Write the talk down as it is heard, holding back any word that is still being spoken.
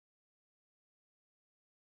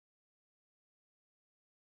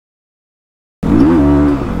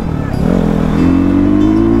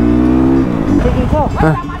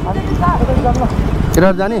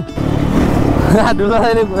केटाहरु जाने डुला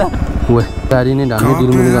नि पुरा ओए गाडी नै ढाल्ने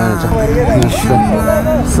दिलमुनि गएको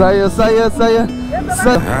छ सय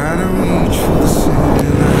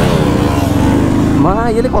मा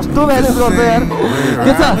यसले कस्तो म्यानेज गर्छ यार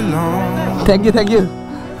के छ थ्यांक यू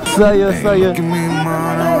सय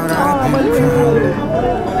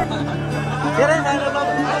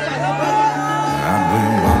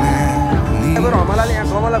हमलाले यहाँ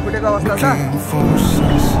कमला फुटेको अवस्था छ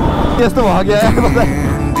त्यस्तो भयो क्या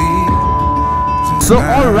So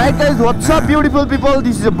alright guys, what's up beautiful people?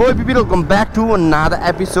 This is your boy PP. Welcome back to another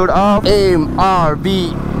episode of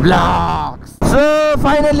MRB Vlogs. So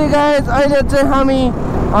finally guys, अहिले चाहिँ हामी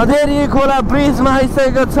अधेरी खोला ब्रिजमा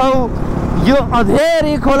आइसकेका छौं। यो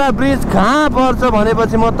अधेरी खोला ब्रिज कहाँ पर्छ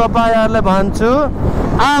भनेपछि म तपाईहरुलाई भन्छु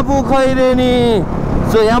आबु खैरेनी।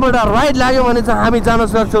 सो यहाँबाट राइट लाग्यो भने चाहिँ हामी जान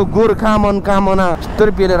सक्छौं गोरखा मनकामना।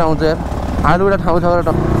 यस्तरी पेलेर आउँछ यार आलुटा ठाउँ छ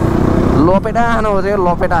लपेटा नहोस् यो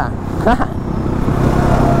लपेटा।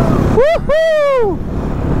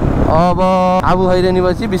 अब आबु खैरेनी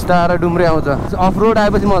पछि बिस्तारै डुम्रे आउँछ अफ रोड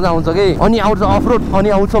आएपछि मजा आउँछ के अनि आउँछ अफ रोड अनि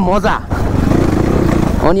आउँछ मजा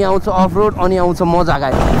अनि आउँछ अफ रोड अनि आउँछ मजा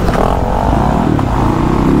गाई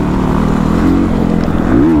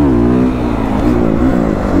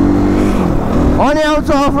अनि आउँछ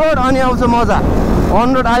अफ रोड अनि आउँछ मजा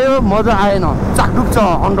अन रोड आयो मजा आएन चाकडुक छ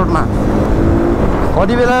अन रोडमा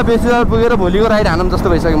कति बेला बेसी पुगेर भोलिको राइड हानौँ जस्तो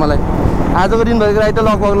भइसक्यो मलाई आजको दिनभरिको राइड त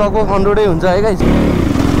लगभग अन रोडै हुन्छ है गाइस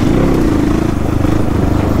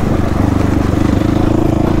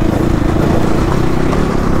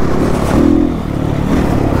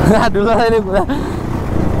डुला नि पुरा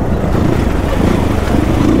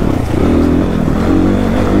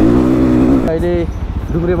अहिले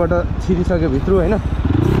डुब्रेबाट छिरिसक्यो भित्र हैन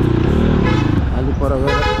अलि पर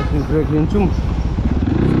गएर ब्रेक लिन्छौँ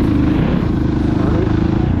अनि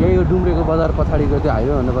यही हो डुम्रेको बजार पछाडिको त्यो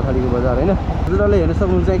हाइवे भन्दा पछाडिको बजार हैन हजुरले हेर्न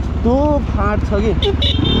सक्नुहुन्छ यस्तो फाट छ कि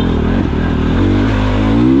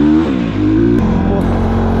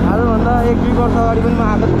आजभन्दा 1-2 वर्ष अगाडि पनि म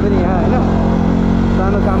आएको थिएँ नि यहाँ हैन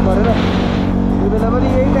सानो काम गरेर त्यो बेला पनि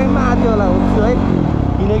यही टाइममा आदि होला हुन्छ है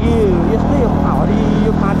किनकि यस्तै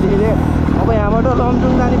हरियो फाँट देखेँ अब यहाँबाट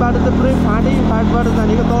लमजुङ जाने बाटो त पुरै फाँटबाट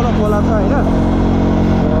जानेको तल खोला छ होइन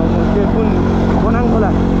त्यो कुन बनाङ खोला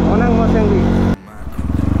बनाङ मस्याङ्गी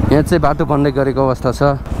यहाँ चाहिँ बाटो बन्दै गरेको अवस्था छ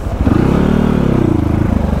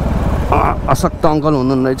अशक्त अङ्कल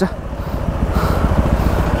हुनुहुन्न रहेछ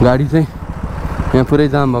गाडी चाहिँ यहाँ पुरै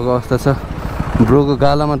जाम भएको अवस्था छ ब्रोको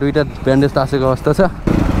गालामा 2टा ब्यान्डेज तासेको अवस्था छ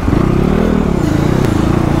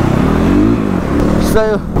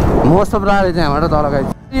मोस्ट अफ राले चाहिँ हाम्रो तल गाई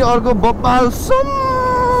अर्को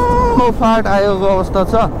बब्बालसम्म फाट आएको अवस्था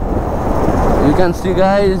छ यु क्यान सी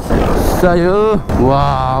गाइज सयो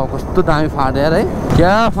वाउ कस्तो दामी फाट यार है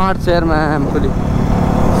क्या फाट छ यार म्याम फुली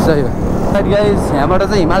सयो गाइज यहाँबाट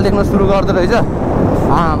चाहिँ हिमाल देख्न सुरु गर्दो रहेछ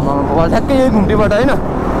ठ्याक्कै यही घुम्टीबाट होइन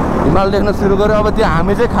हिमाल देख्न सुरु गर्यो अब त्यो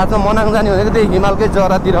हामी चाहिँ खासमा मनाङ जाने भनेको त्यही हिमालकै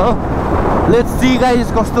जरातिर हो लेट्स सी गाइज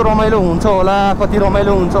कस्तो रमाइलो हुन्छ होला कति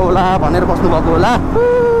रमाइलो हुन्छ होला भनेर बस्नुभएको होला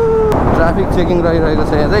ट्राफिक चेकिङ रहिरहेको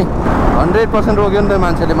छ यहाँ चाहिँ 100% रोक्यो नि त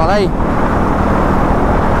मान्छेले मलाई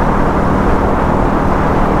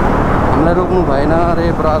हामीलाई रोक्नु भएन अरे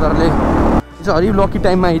ब्रदरले अलि लकी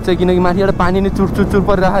टाइममा हिँड्छ किनकि माथिबाट पानी नै चुर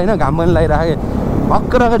परिरहेको होइन घाम पनि लगाइरहेको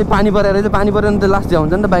भर्खर अगाडि पानी परेर चाहिँ पानी परेर त लास्ट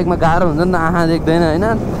हुन्छ नि त बाइकमा गाह्रो हुन्छ नि त आँखा देख्दैन होइन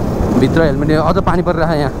भित्र हेलमेट अझ पानी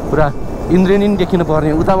परिरहेको यहाँ पुरा इन्द्रेणी नि देखिनु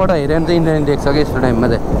पर्ने उताबाट हेऱ्यो भने चाहिँ इन्द्रेणी देख्छ कि यस्तो टाइममा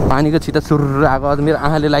चाहिँ पानीको छिटा सुर आएको अझ मेरो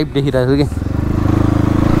आँखाले लाइभ देखिरहेको छु कि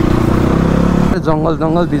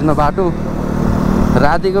जङ्गल बिचमा बाटो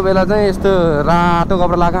रातिको बेला चाहिँ यस्तो रातो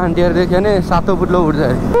कपडा लगाएको आन्टीहरू देख्यो भने 7 फुट लो उठ्छ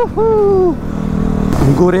अरे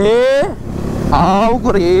गोरे आऊ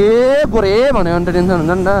गोरे भन्यो भने त टेन्सन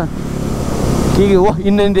हुन्छ नि त के हो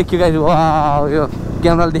इन्द्रेणी देखियो गाइस वाउ यो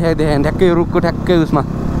क्यामेराले देखायो भने ठ्याक्कै रुखको ठ्याक्कै उसमा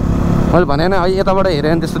मैले भने होइन यताबाट हेऱ्यो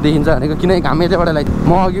भने त्यस्तो देखिन्छ भनेको किनकि घाम यताबाट लाइक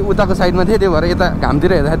म अघि उताको साइडमा थिएँ त्यही भएर यता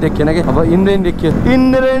घामतिर हेर्दा देखिएन कि अब इन्द्रेणी देखियो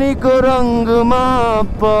इन्द्रेणीको रङमा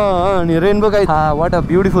पनि rainbow guys what a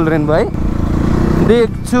beautiful rainbow है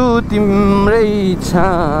देख्छु तिम्रै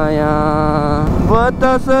छाया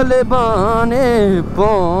बतासले बने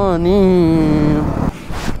पनि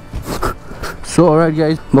सो अलराइट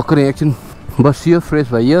गाइस भर्खरै एकछिन बसियो फ्रेस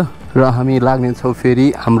भइयो र हामी लाग्नेछौँ फेरि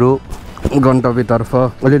हाम्रो गन्तव्यतर्फ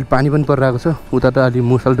अलिअलि पानी पनि परिरहेको छ उता त अलि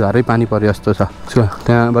मुसलधारै पानी परे जस्तो छ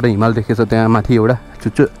त्यहाँबाट हिमाल देखेछ त्यहाँ माथि एउटा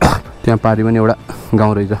चुच्चो त्यहाँ पारि पनि एउटा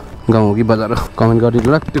गाउँ रहेछ गाउँ हो कि बजार कमेन्ट गरिदिनु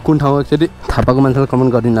होला त्यो कुन ठाउँ एक्चुअली थाहा पाएको मान्छेलाई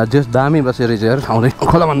कमेन्ट गरिदिनु होला जस दामी बसेर रहेछ यार ठाउँदै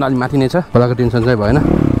खोलाभन्दा अलिक माथि नै छ खोलाको टेन्सन चाहिँ भएन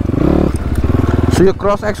सो यो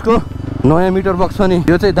क्रस एक्सको नयाँ मिटर बक्स छ नि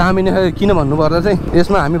यो चाहिँ दामी नै किन भन्नुपर्दा चाहिँ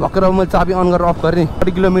यसमा हामी भर्खर अब मैले चाबी अन गरेर अफ गर्ने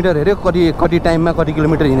कति किलोमिटर हेऱ्यो कति टाइममा कति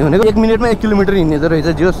किलोमिटर हिँड्यो भनेको 1 मिनटमा 1 किलोमिटर हिँड्ने रहेछ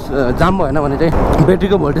जो जाम भएन भने चाहिँ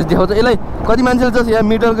ब्याट्रीको भोल्टेज देखाउँछ यसलाई कति मान्छेले जस्तो यहाँ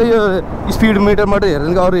मिटरको यो स्पिड मिटर मात्रै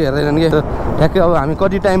हेर्दैन कि अरू हेर्दैनन् कि ठ्याक्कै अब हामी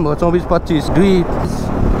कति टाइम भयो 24-25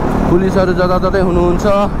 2 पुलिसहरू जताततै हुनुहुन्छ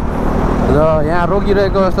र यहाँ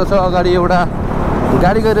रोकिरहेको जस्तो छ अगाडि एउटा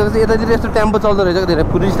गाडी गइरहेको छ यतातिर यस्तो टेम्पो चल्दो रहेछ धेरै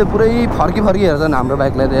पुलिसले पुरै फर्की हेर्छन् हाम्रो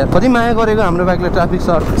बाइकलाई त कति माया गरेको हाम्रो बाइकले traffic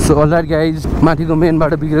sir so all right guys माथिको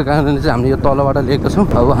मेनबाट बिग्रेको कारणले चाहिँ हामीले यो तलबाट लिएको छौँ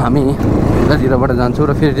अब हामी यतातिरबाट जान्छौँ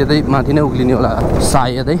र फेरि त्यतै माथि नै उक्लिने होला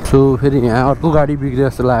सायदै सो फेरि यहाँ अर्को गाडी बिग्रियो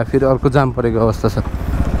जस्तो लाग्यो फेरि अर्को जाम परेको अवस्था छ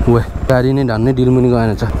वे गाडी नै धन्नै डिलमुनि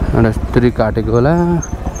गएन छ एउटा ट्रिक काटेको होला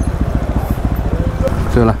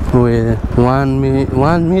चला वे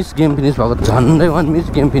 1 मिस गेम फिनिस भएको झन्डै 1 मिस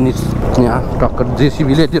गेम फिनिस यहाँ टक्कर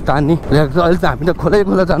जेसीबीले त्यो तान्ने ल्याएको छ अहिले त हामी त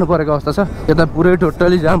खोला जानु परेको अवस्था छ यता पुरै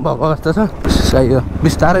टोटली जाम भएको अवस्था छ सही हो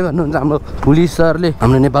बिस्तारै भन्नुहुन्छ हाम्रो पुलिस सरले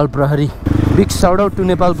हाम्रो नेपाल प्रहरी big shout out to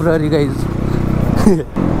Nepal प्रहरी गाइज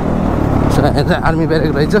आर्मी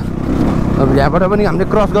ब्यारेक रहेछ अब यहाँबाट पनि हामीले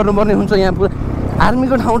क्रस गर्नुपर्ने हुन्छ यहाँ पुरा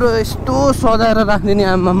आर्मीको ठाउँ र यस्तो सजाएर राख्ने नि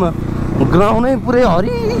आमामा ग्राउन्डै पुरै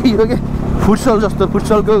हरियो के फुटसल जस्तो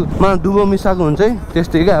फुटसलकोमा डुबो मिसाएको हुन्छ है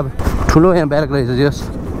त्यस्तै क्या अब ठुलो यहाँ ब्यारेक रहेछ जस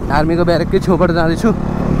आर्मीको ब्यारेककै छेउबाट जाँदैछु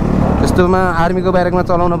यस्तोमा आर्मीको ब्यारेकमा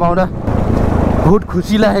चलाउन पाउँदा बहुत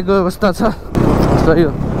खुसी लागेको अवस्था छ सही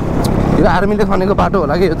हो यो आर्मीले खनेको बाटो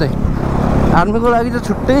होला कि यो चाहिँ आर्मीको लागि चाहिँ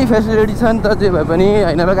छुट्टै फेसिलिटी छ नि त जे भए पनि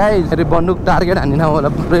होइन र गाई फेरि बन्दुक टार्गेट हान्ने होला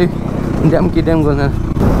पुरै ड्याम कि ड्याम गर्छ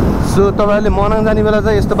सो तपाईँहरूले मनाङ जाने बेला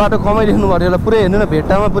चाहिँ यस्तो बाटो कमै लेख्नु पऱ्यो होला पुरै हेर्नु न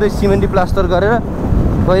भेट्टामा पुरै सिमेन्टी प्लास्टर गरेर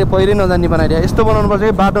पहिल्यै नजान्ने बनाइदियो यस्तो बनाउनु पर्छ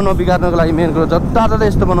कि बाटो नबिगार्नको लागि मेन कुरो जता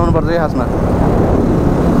यस्तो बनाउनु पर्छ कि खासमा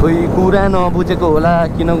खोइ कुरा नबुझेको होला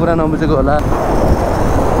किन कुरा नबुझेको होला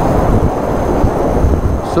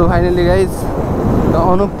सो फाइनली गाइज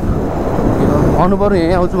अनुपहरू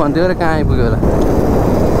यहीँ आउँछु भन्थ्यो र कहाँ आइपुग्यो होला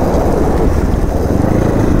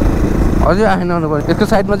अझै आएन अनुपर यसको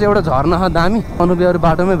साइडमा चाहिँ एउटा झर्ना छ दामी अनुपहरू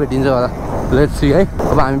बाटोमै भेटिन्छ होला लेट्स सी है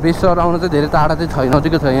अब हामी बेसर आउनु चाहिँ धेरै टाढा चाहिँ छैन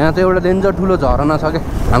नजिकै छ यहाँ चाहिँ एउटा डेन्जर ठुलो झरना छ क्या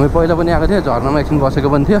हामी पहिला पनि आएको थियो झरनामा एकछिन बसेको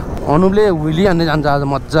पनि थियो अनुपले हुइली हान्ने जान्छ आज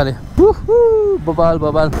मजाले बबाल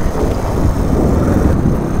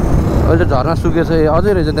अहिले झरना सुकेको छ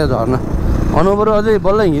अझै रहेछ त्यहाँ झरना अनुपहरू अझै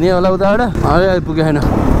बल्ल हिँड्यो होला उताबाट अझै आइपुग्यो छैन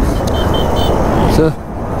सो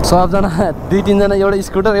सबजना 2-3जना एउटा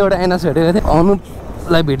स्कुटर एउटा एनएस भेटेको थिएँ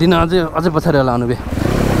अनुपलाई भेटिन अझै पछाडि होला अनुपे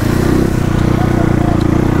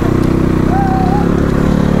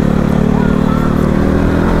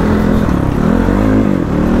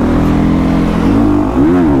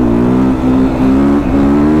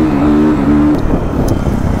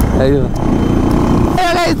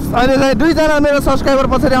अहिले चाहिँ 2जना मेरो सब्सक्राइबर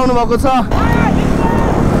पछाडि आउनु भएको छ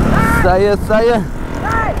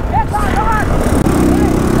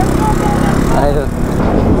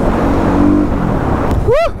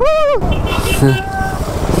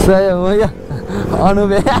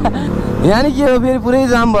अनुपे यहाँ नि के हो फेरि पुरै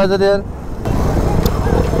जाम भएछ त्यो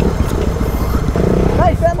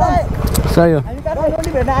सही हो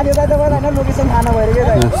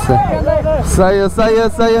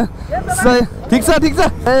ठिक छ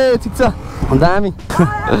ए ठिक छ दामी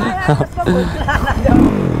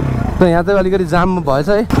यहाँ चाहिँ अलिकति जाम भएछ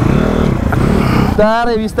है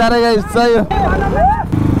बिस्तारै गाइस सही हो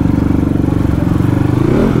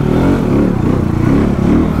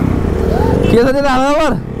के छ तिम्रो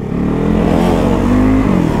हालखबर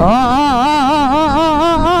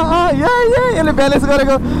यसले ब्यालेन्स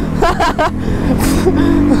गरेको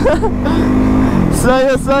सही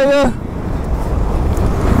हो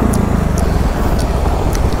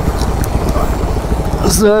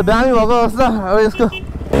दामी भएको अवस्था अब यसको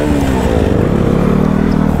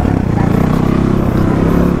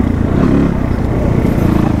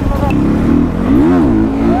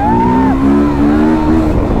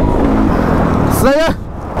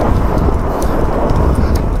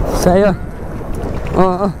सही हो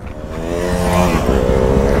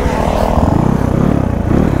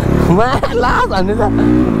लास्ट भन्ने छ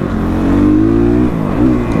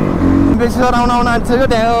बेसीसर आउन आँटिसक्यो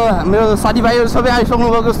त्यहाँ मेरो साथीभाइहरू सबै आइसक्नु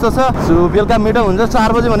भएको जस्तो छ सो बेलुका मिटअप हुन्छ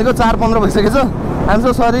 4 बजे भनेको 4:15 भइसकेछ आइम सो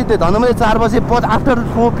सरी त्यो धनमै 4 बजे आफ्टर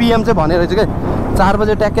 4 PM चाहिँ भनेर रहेछ क्या 4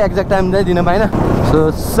 बजे ट्याक्कै एक्ज्याक्ट टाइम चाहिँ दिन पाएन सो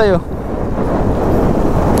सही हो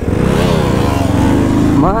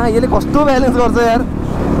यसले कस्तो ब्यालेन्स गर्छ यार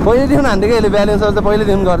पहिलेदेखि हान्थ्यो क्या यसले ब्यालेन्सहरू चाहिँ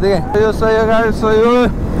पहिलेदेखि गर्थ्यो क्या यो सही हो गाडी सही हो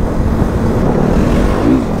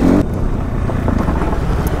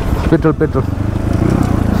पेट्रोल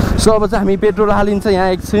सो अब चाहिँ हामी पेट्रोल हालिन्छ यहाँ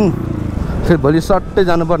एकछिन फेरि भोलि सट्टै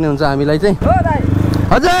जानुपर्ने हुन्छ हामीलाई चाहिँ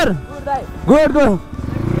हजुर गुड गुड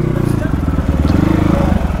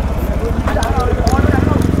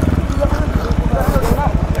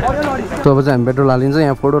तो अब चाहिँ हामी पेट्रोल हालिन्छ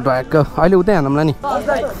यहाँ फोटो ट्याक्क अहिले उतै हानौँला नि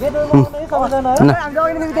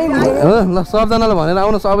ल सबजनालाई भनेर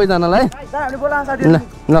आउनु सबैजनालाई ल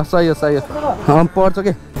ल सही हो पर्छ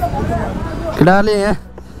के केटाहरूले यहाँ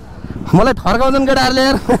मलाई थर्काउँछन् केटाहरूले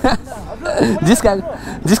यार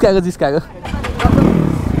जिस्काएको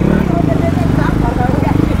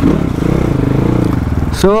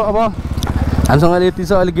सो अब हामीसँग अहिले यति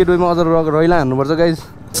छ अहिले गेटवेमा अझ रहिला हान्नुपर्छ गाइज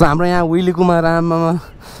सो हाम्रो यहाँ विली कुमार आमामा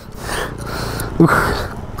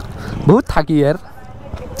बहुत थाकी यार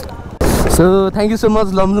so thank you so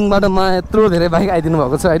much लमजुङबाट यत्रो धेरै बाइक आइदिनु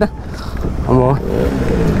भएको छ होइन अब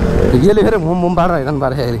यसले फेरि मोम बाटो हैरान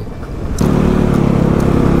पारेछ अहिले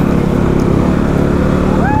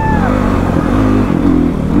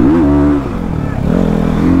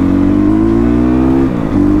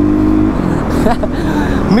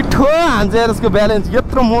मिठो हान्छ यार उसको ब्यालेन्स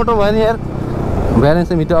यत्रो मोटो भयो नि यार ब्यालेन्स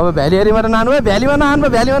चाहिँ मिठो अब भ्यालीहरूबाट नानु है भ्यालीमा नाहान लो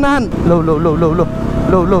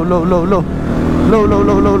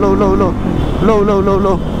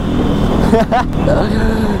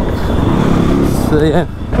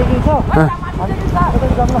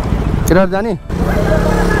केटाहरू जाने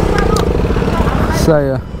सही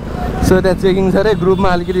हो सो त्यहाँ चेकिङ छ अरे ग्रुपमा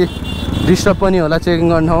अलिकति डिस्टर्ब पनि होला चेकिङ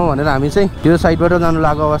गर्ने ठाउँमा भनेर हामी चाहिँ त्यो साइडबाट जानु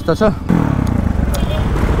लागेको अवस्था छ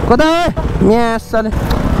कता म्यासले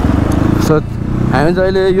सो हामी चाहिँ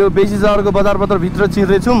अहिले यो बेसी जग्गाको बजारपत्रभित्र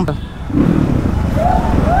छिर्दैछौँ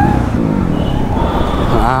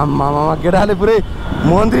आमामा केटाले पुरै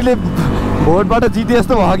मन्त्रीले भोटबाट जिते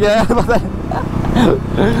जस्तो भयो क्या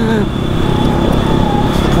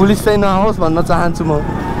पुलिस चाहिँ नआओस् भन्न चाहन्छु म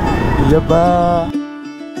यब्बा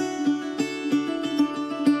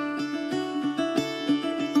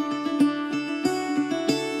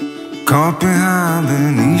Caught behind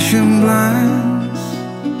Venetian blinds,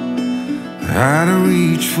 out of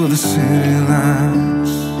reach for the city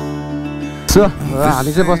lights. So,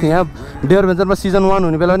 हामी चाहिँ बस्ने यहाँ डेयर भेन्चरमा सिजन 1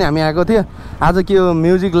 हुने बेला पनि हामी आएको थियो आज के हो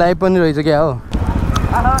म्युजिक लाइभ पनि रहेछ क्या हो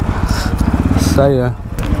सही हो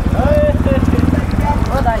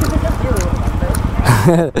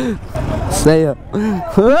सही हो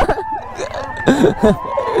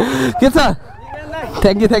के छ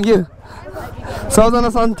थ्याङ्क यू सबजना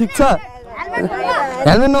सन ठिक छ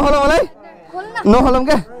हेलमेट नखोला मलाई नखोलाम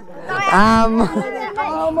क्या आमा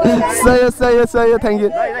सही हो थ्याङ्क यू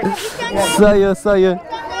सही हो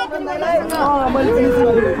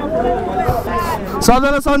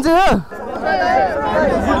सबजना सन्चै हो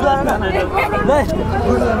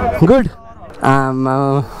गुड आमा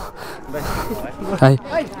हाई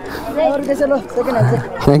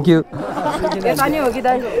थ्याङ्क यू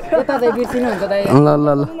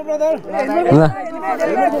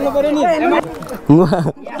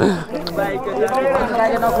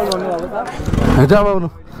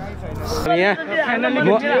ल यहाँ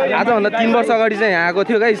आजभन्दा 3 वर्ष अगाडि चाहिँ यहाँ आएको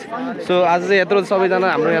थियो गाइस सो आज चाहिँ यत्रो सबैजना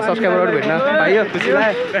हाम्रो यहाँ सब्सक्राइबरहरू भेट्न पाइयो खुसी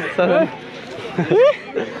लाग्यो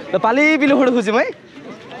पाली पिलो फोटो खुसी है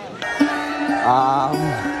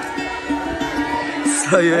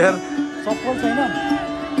यार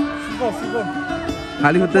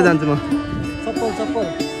खाली खुट्टै जान्छु म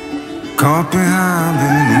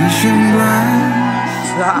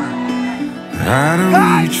Out of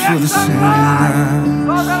reach for the city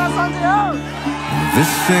lights.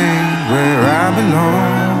 This ain't where I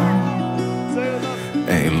belong.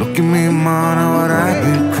 Hey, look at me, man, what I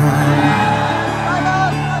become.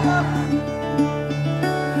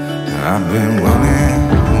 I've been running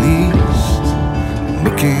east,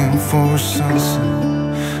 looking for a sunset,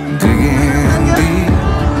 digging deep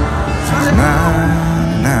since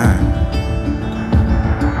 99.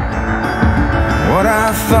 What I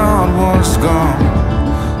thought was gone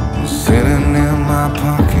was sitting in my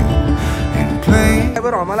pocket in plain.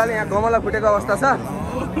 हमलाले यहाँ गमला फुटेको अवस्था छ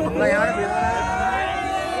ल यहाँ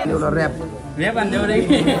एउटा rap भन्देऊ रे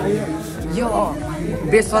यो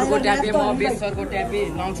बेसरको ट्यापे म बेसरको ट्यापे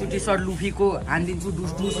लाउँछु टी सर्ट लुफीको हान्दिन्छु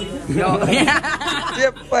डुस डुस यो के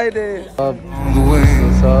पाइदे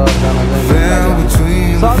सब जना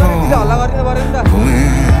हल्ला गरिनु पर्यो नि त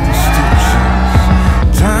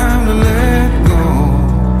time to let go,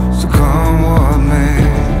 so come what may.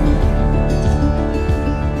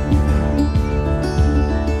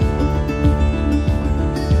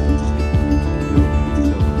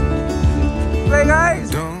 Hey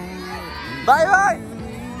guys, bye bye.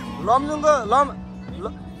 Lamjung ko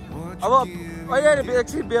अब अहिले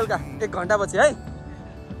एकछिन बेलुका 1 घण्टा पछि है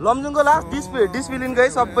लमजुङको लास्ट डिसिप्लिन गए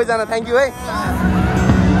सबैजना थ्याङ्क यू है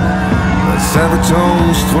Let's have a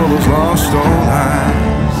toast for those lost old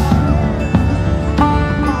eyes.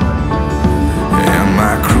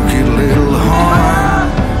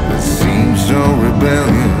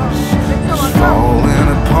 rebellious, just falling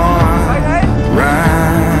apart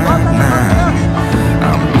right now.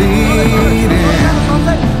 I'm bleeding,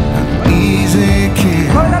 an easy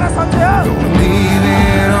kill, gonna leave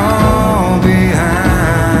it all behind.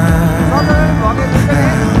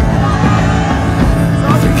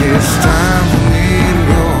 I think it's time for me to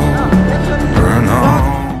go, burn all.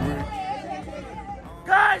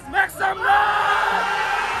 Guys, make some noise!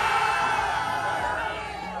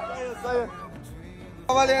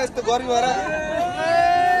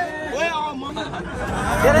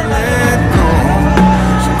 Let go,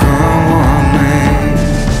 so come on, man.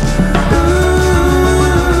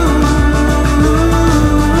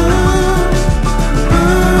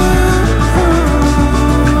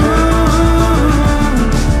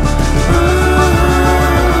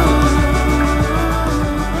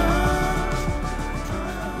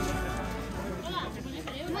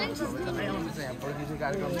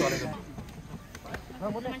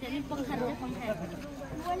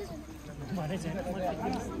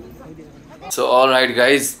 So all right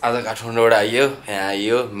guys आज काठमाडौँबाट आइयो यहाँ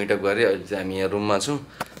आइयो meetup गऱ्यो अहिले चाहिँ हामी यहाँ रुममा छौँ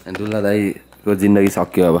अनि दुल्हा दाईको जिन्दगी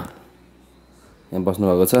सक्यो अब यहाँ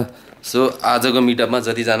बस्नुभएको छ सो आजको मिटअपमा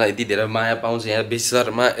जतिजना यति धेरै माया पाउँछ यहाँ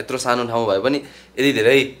बेसीरमा यत्रो सानो ठाउँ भए पनि यति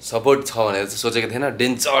धेरै सपोर्ट छ भनेर चाहिँ सोचेको थिएन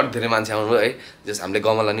डेन्जर धेरै मान्छे आउनुभयो है जस हामीले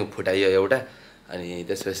गमला नि फुटाइयो एउटा अनि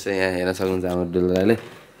त्यसपछि चाहिँ यहाँ हेर्न सक्नुहुन्छ हाम्रो दुल्हा दाईले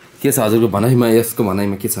के छ हजुरको भनाइमा यसको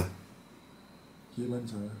भनाइमा के छ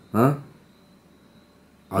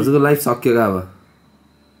हजुरको लाइफ सक्यो क्या अब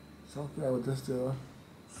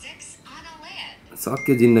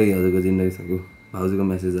सक्यो जिन्दगी हजुरको जिन्दगी सक्यो भाउजूको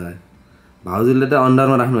मेसेज आयो भाउजूले त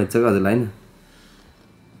अन्डरमा राख्नु भएको छ क्या हजुरलाई होइन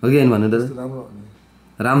हो कि होइन भन्नु त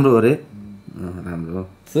राम्रो हो रे राम्रो हो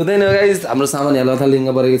सो त्यही न गाइस हाम्रो सामान यहाँ लथालिङ्ग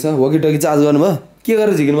परेको छ वकिटकी चार्ज गर्नुभयो के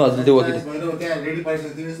गरेर झिक्नु भयो हजुरले त्यो वकिट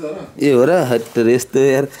ए हो र यस्तो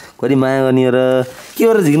यार कति माया गर्ने र के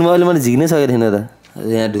गरेर झिक्नु भयो अहिले मैले झिक्नै सकेको थिएन त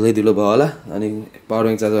यहाँ धुलै धुलो भयो होला अनि पावर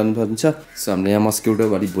ब्याङ्क चार्ज गर्नुपर्छ सो हामीले यहाँ मस्किटो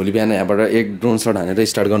भोलि बिहान यहाँबाट एक ड्रोन सट हानेर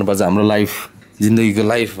स्टार्ट गर्नुपर्छ हाम्रो लाइफ जिन्दगीको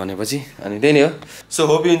लाइफ भनेपछि अनि त्यही नै हो so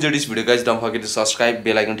hope you enjoy this video guys don't forget to subscribe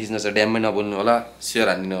बेल आइकन थिच्न चाहिँ ड्याममै नभुल्नु होला सेयर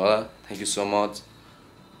हानिदिनु होला थ्याङ्क यू सो मच